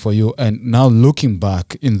looked like for you? And now looking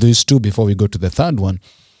back in these two before we go to the third one,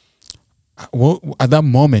 at that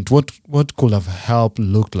moment, what could have help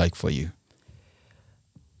looked like for you?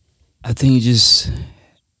 I think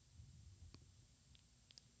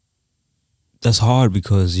that's hard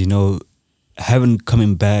because,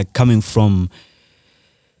 coming from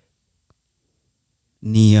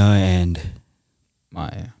Nia and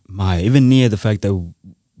Maya, even Nia, the fact that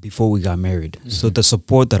before we got married. So the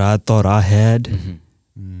support that I thought I had,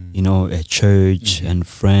 at church and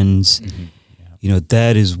friends,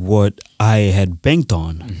 that is what I had banked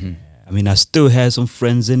on. I mean, I still had some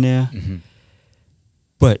friends in there,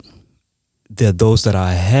 but they're those that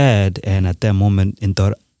I had, and at that moment,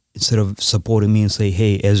 instead of supporting me and say,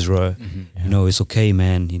 hey, Ezra, it's okay,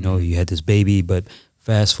 man, you had this baby, but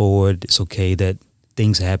fast forward, it's okay that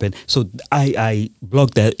things happen. So I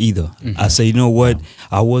blocked that either. I say, you know what?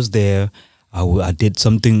 I was there. I did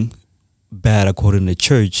something bad according to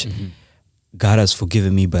church. God has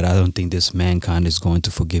forgiven me, but I don't think this mankind is going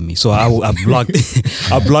to forgive me. So I blocked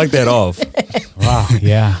I blocked that off. Wow.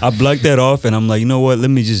 Yeah. I blocked that off, and I'm like, you know what? Let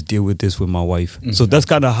me just deal with this with my wife. So that's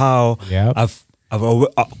kind of how I've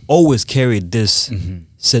always carried this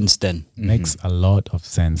since then. Makes a lot of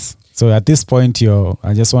sense. So at this point,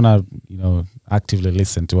 I just want to, actively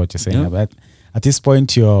listen to what you're saying. But at this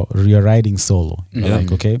point, you're riding solo. You're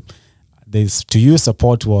like, okay, to you,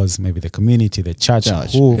 support was maybe the community, the church.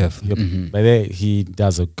 By there, he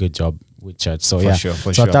does a good job with church. So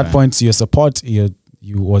so at that point, your support, you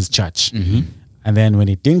was church. And then when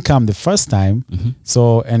it didn't come the first time,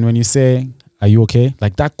 and when you say, are you okay?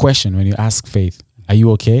 Like that question, when you ask Faith, are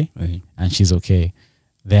you okay? Right. And she's okay.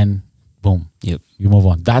 Then boom. Yep. You move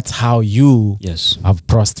on. That's how you have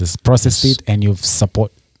processed it, and you've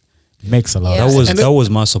support. Makes a lot of sense. That was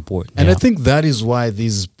my support. And I think that is why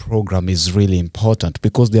this program is really important,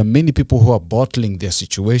 because there are many people who are bottling their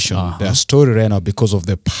situation, their story right now, because of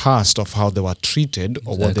the past of how they were treated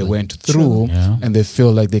or what they went through, and they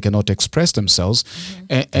feel like they cannot express themselves.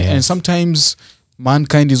 And sometimes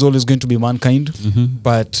mankind is always going to be mankind,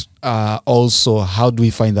 but also how do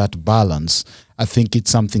we find that balance? I think it's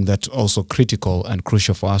something that's also critical and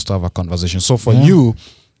crucial for us to have a conversation. So for you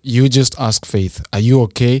just ask Faith, are you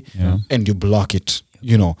okay? And you block it,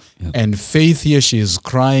 And Faith here, she is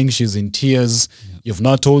crying, she's in tears. You've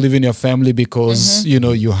not told even your family because,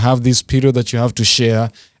 you have this period that you have to share.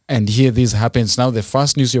 And here this happens. Now the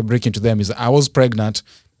first news you're breaking to them is, I was pregnant,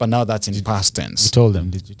 but now that's in past tense. You told them.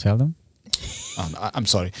 Did you tell them? I'm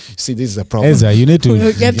sorry. See, this is a problem. Ezra, you need to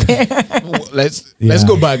We'll get there. Let's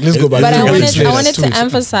go back. But I wanted to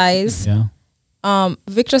emphasize, Yeah.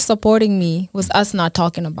 Victor supporting me was us not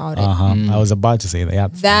talking about it. I was about to say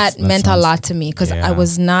that. That meant a lot to me, because I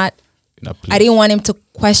was not. I didn't want him to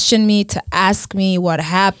question me, to ask me what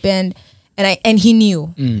happened, and he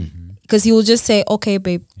knew, because he would just say, "Okay,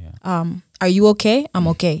 babe, are you okay? I'm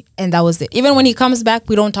okay. And that was it. Even when he comes back,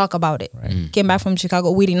 we don't talk about it. Right. Came back from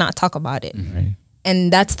Chicago, we did not talk about it. Right.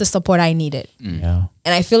 And that's the support I needed. Yeah.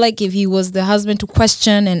 And I feel like if he was the husband to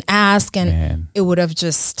question and ask, and Man. it would have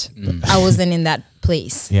just, I wasn't in that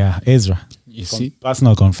place. Yeah. Ezra. You see?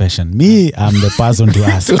 Personal confession. Me, I'm the person to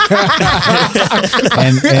ask.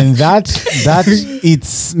 and that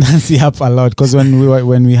it's Nancy up a lot, because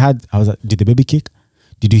when we had, I was like, did the baby kick?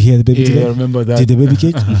 Did you hear the baby Yeah, kick? I remember that. Did the baby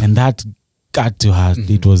kick? And that got to her.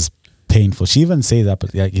 It was painful. She even says that,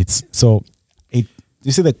 but like it's so it.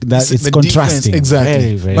 You see that it's the contrasting. difference,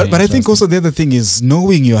 exactly. Very, very but I think interesting. also the other thing is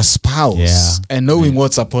knowing your spouse, Yeah. and knowing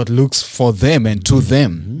what support looks for them and to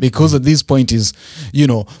them. Because at this point is,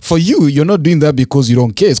 for you, you're not doing that because you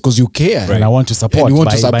don't care. It's because you care. And I want to support. And you want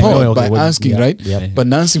to by support knowing, okay, by what- asking, yeah, right? yeah. But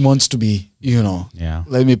Nancy wants to be, Yeah.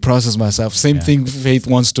 let me process myself. Same thing Faith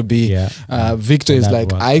wants to be. Yeah. Victor And is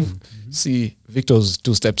that like, works. see, Victor's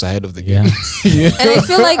 2 steps ahead of the game. Yeah. And I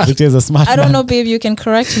feel like, Victor is a smart I don't man. know, babe, you can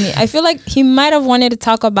correct me. I feel like he might have wanted to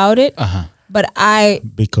talk about it, but I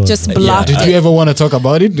Because just of- blocked Did it. you ever want to talk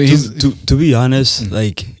about it? To be honest,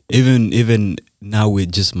 like even now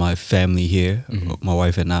with just my family here, my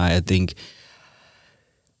wife and I think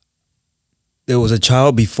there was a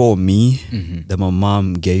child before me that my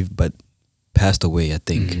mom gave but passed away, I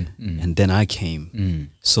think. And then I came.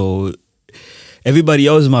 So everybody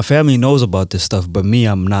else in my family knows about this stuff, but me,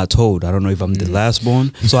 I'm not told. I don't know if I'm the last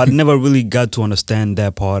born. So I never really got to understand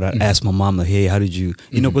that part. I asked my mom, like, hey, how did you,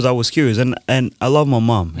 because I was curious. And I love my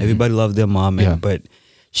mom. Everybody loves their mom, but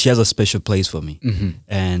she has a special place for me.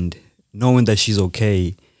 And knowing that she's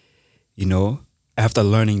okay, after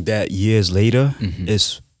learning that years later,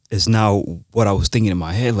 is now what I was thinking in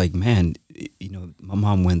my head. Like, man, my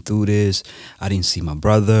mom went through this. I didn't see my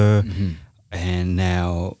brother. And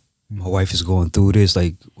now my wife is going through this.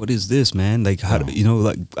 Like, what is this, man? Like, how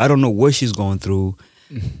like I don't know what she's going through.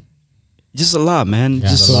 Just a lot, man. Yeah.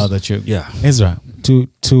 Just a lot that you. yeah. Ezra,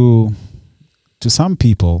 to some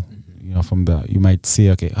people, from you might say,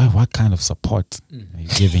 okay, what kind of support are you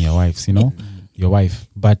giving your wives, your wife?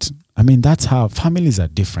 But I mean, that's how families are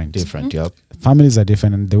different. Yep. Families are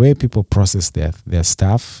different, and the way people process their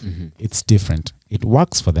stuff, it's different. It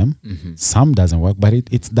works for them. Some doesn't work, but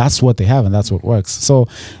that's what they have, and that's what works. So,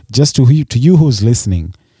 just to you who's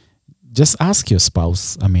listening, just ask your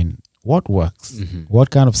spouse. I mean, what works?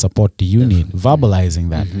 What kind of support do you need? Verbalizing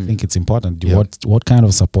that, I think it's important. What kind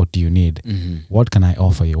of support do you need? What can I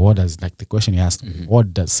offer you? What does, like the question you asked,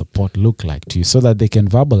 what does support look like to you, so that they can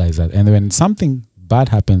verbalize that, and when something bad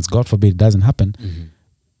happens, God forbid it doesn't happen,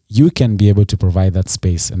 you can be able to provide that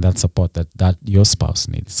space and that support that your spouse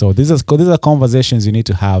needs. So these are conversations you need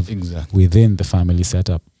to have within the family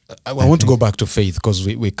setup. I want to go back to Faith because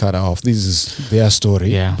we cut her off. This is their story.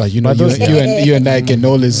 Yeah. But you and I can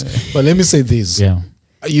always. But let me say this. Yeah.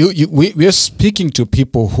 We are speaking to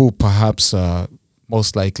people who perhaps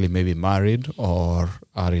most likely maybe married or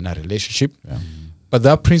are in a relationship. Yeah. But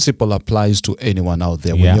that principle applies to anyone out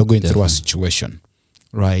there when you're going through a situation,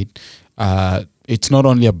 right? It's not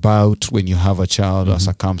only about when you have a child or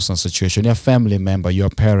circumstance situation, your family member, your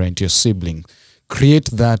parent, your sibling. Create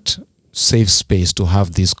that safe space to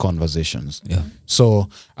have these conversations. Yeah. So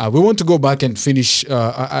we want to go back and finish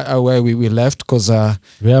where we left because I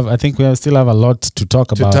think we still have a lot to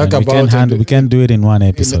talk about. We can do it in one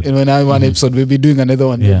episode. In one episode, we'll be doing another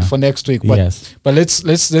one for next week. But but let's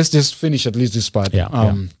just finish at least this part.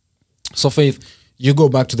 So Faith, you go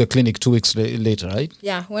back to the clinic 2 weeks later, right?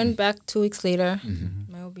 Yeah, went back 2 weeks later,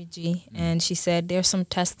 my OBG, and she said, there's some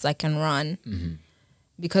tests I can run.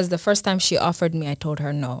 Because the first time she offered me, I told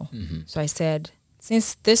her no. So I said,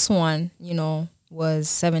 since this one, was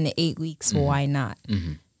 7 to 8 weeks, why not?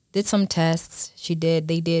 Did some tests. They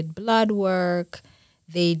did blood work.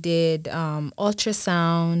 They did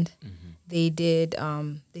ultrasound. They did,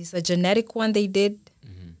 there's a genetic one they did.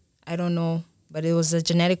 I don't know, but it was a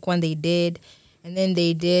genetic one they did. And then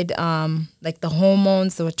they did like the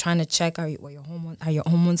hormones. They were trying to check, are your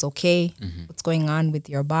hormones okay? What's going on with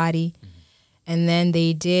your body? And then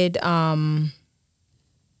they did, after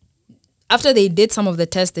they did some of the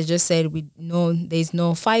tests, they just said, there's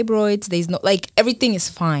no fibroids. There's no, everything is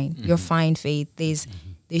fine. You're fine, Faith. There's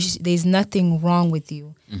nothing wrong with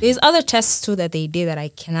you. There's other tests too that they did that I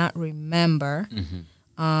cannot remember.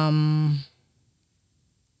 Was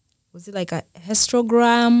it like a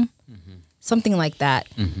histogram? Something like that.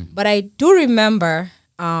 But I do remember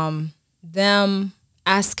them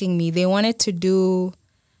asking me, they wanted to do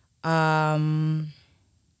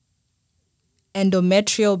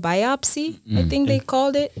endometrial biopsy, I think they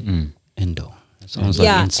called it. Endo. That sounds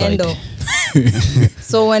like inside. endo.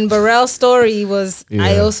 So when Burrell's story was,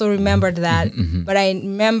 I Yeah. also remembered that. But I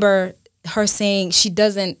remember her saying she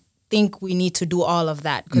doesn't think we need to do all of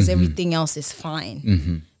that because everything else is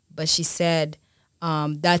fine. But she said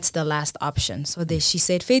that's the last option. So she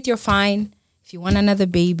said, Faith, you're fine. If you want another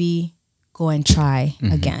baby, go and try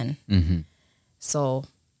again. So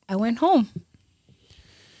I went home.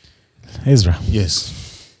 Ezra, Yes.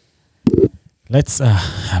 let's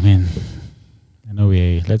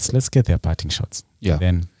let's get their parting shots. Yeah.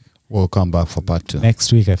 Then We'll come back for part 2.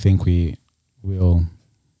 next week I think we will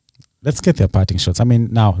let's get their parting shots. I mean,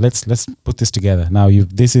 now let's put this together. Now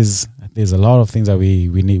there's a lot of things that we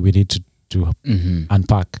need to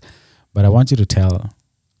unpack. But I want you to tell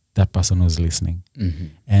that person who's listening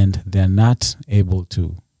and they're not able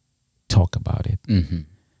to talk about it.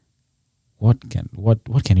 What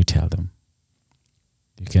can you tell them?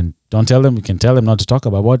 Don't tell them, you can tell them not to talk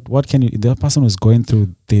about what can you, the person who's going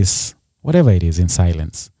through this, whatever it is, in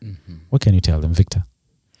silence, what can you tell them, Victor?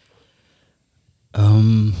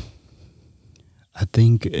 I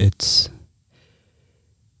think it's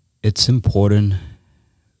important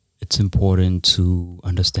to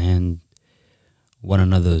understand one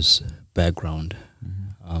another's background.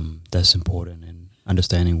 That's important, and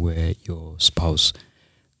understanding where your spouse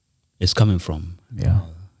is coming from.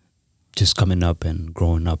 Just coming up and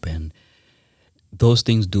growing up, and those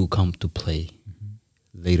things do come to play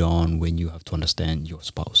later on when you have to understand your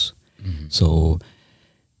spouse. So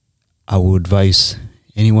I would advise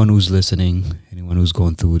anyone who's listening, anyone who's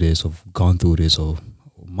going through this or gone through this or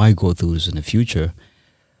might go through this in the future,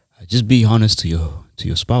 just be honest to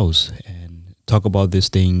your spouse and talk about these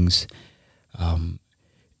things.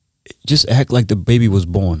 Just act like the baby was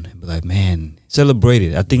born. Be like, man, celebrate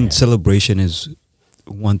it. I think celebration is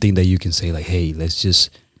one thing that you can say, like, hey, let's just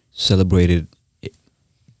celebrate it.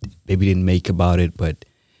 Baby didn't make about it, but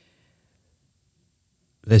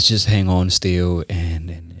let's just hang on still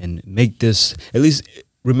and make this, at least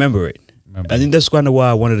remember it. I think that's kind of why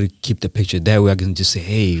I wanted to keep the picture that way. I can just say,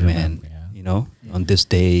 hey, man, on this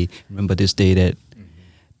day, remember this day that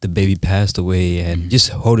the baby passed away, and just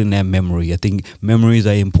holding that memory. I think memories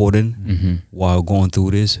are important while going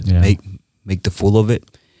through this. Make the full of it,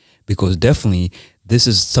 because definitely this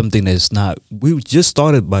is something that's not, we just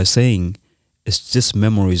started by saying it's just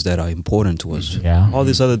memories that are important to us. All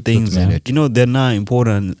these other things, they're not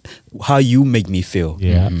important. How you make me feel.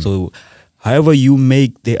 So however you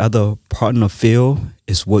make the other partner feel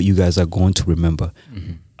is what you guys are going to remember.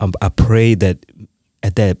 I pray that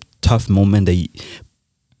at that tough moment that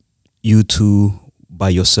you two by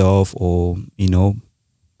yourself, or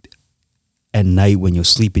at night when you're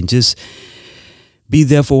sleeping, just be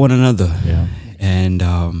there for one another and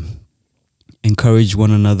encourage one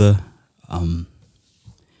another.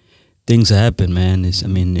 Things happen, man.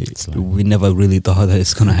 We never really thought that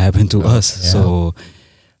it's gonna happen to us. So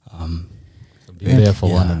be there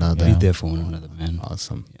for one another. Be there for one another, man.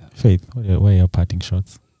 Awesome. Faith, what are your parting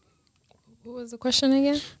shots? What was the question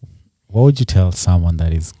again? What would you tell someone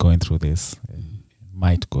that is going through this,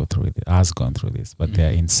 might go through it, has gone through this, but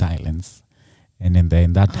they're in silence, and then they're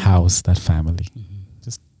in that house, that family?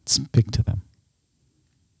 Just speak to them.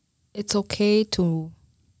 It's okay to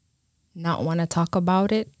not want to talk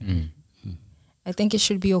about it. I think it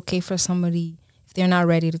should be okay for somebody if they're not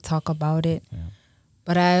ready to talk about it.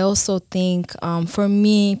 But I also think for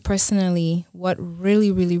me personally, what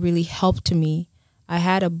really, really, really helped me, I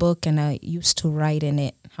had a book and I used to write in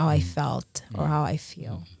it how I felt or how I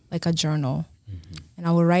feel, like a journal. And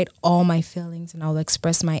I would write all my feelings and I would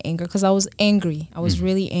express my anger, because I was angry. I was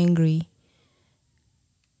really angry.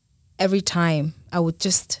 Every time I would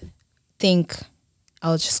just think,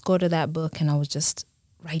 I would just go to that book and I would just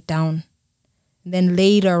write down. And then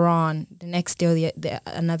later on, the next day or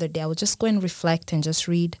another day, I would just go and reflect and just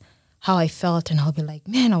read how I felt. And I'll be like,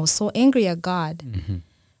 man, I was so angry at God.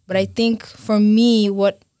 But I think for me,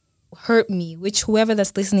 what hurt me, which whoever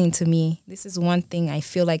that's listening to me, this is one thing I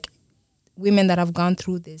feel like women that have gone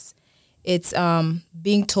through this, it's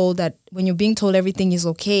being told that when you're being told everything is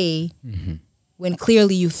okay, when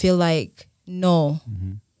clearly you feel like, no,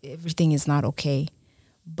 everything is not okay.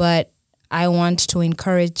 But I want to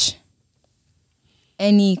encourage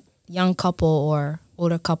any young couple or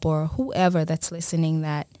older couple or whoever that's listening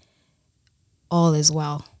that all is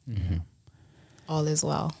well. All is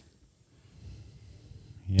well.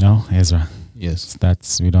 Ezra. Yes.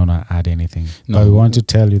 We don't want to add anything. No. But we want to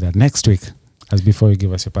tell you that next week, as before you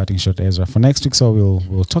give us your parting shot, Ezra, for next week, so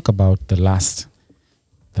we'll talk about the last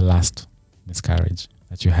miscarriage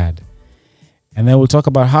that you had. And then we'll talk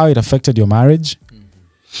about how it affected your marriage.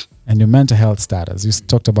 and your mental health status. You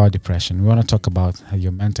talked about depression. We want to talk about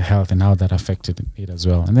your mental health and how that affected it as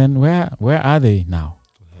well. And then where are they now?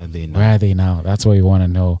 Where are they now? That's what we want to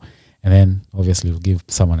know. And then obviously we'll give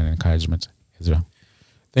someone an encouragement as well.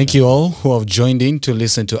 Thank you all who have joined in to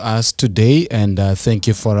listen to us today, and thank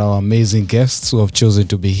you for our amazing guests who have chosen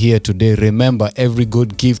to be here today. Remember, every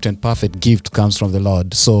good gift and perfect gift comes from the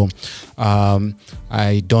Lord. So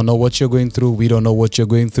I don't know what you're going through. We don't know what you're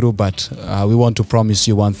going through, but we want to promise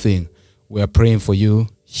you one thing. We are praying for you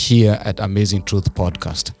here at Amazing Truth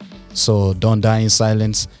Podcast. So don't die in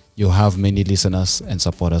silence. You'll have many listeners and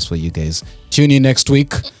supporters for you guys. Tune in next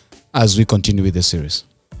week as we continue with the series.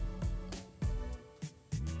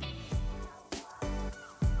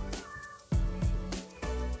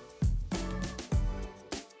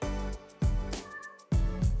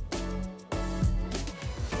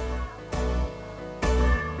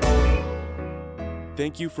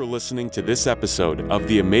 Thank you for listening to this episode of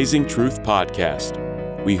the Amazing Truth Podcast.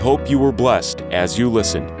 We hope you were blessed as you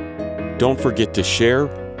listened. Don't forget to share,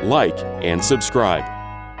 like, and subscribe.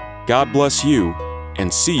 God bless you,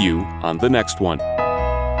 and see you on the next one.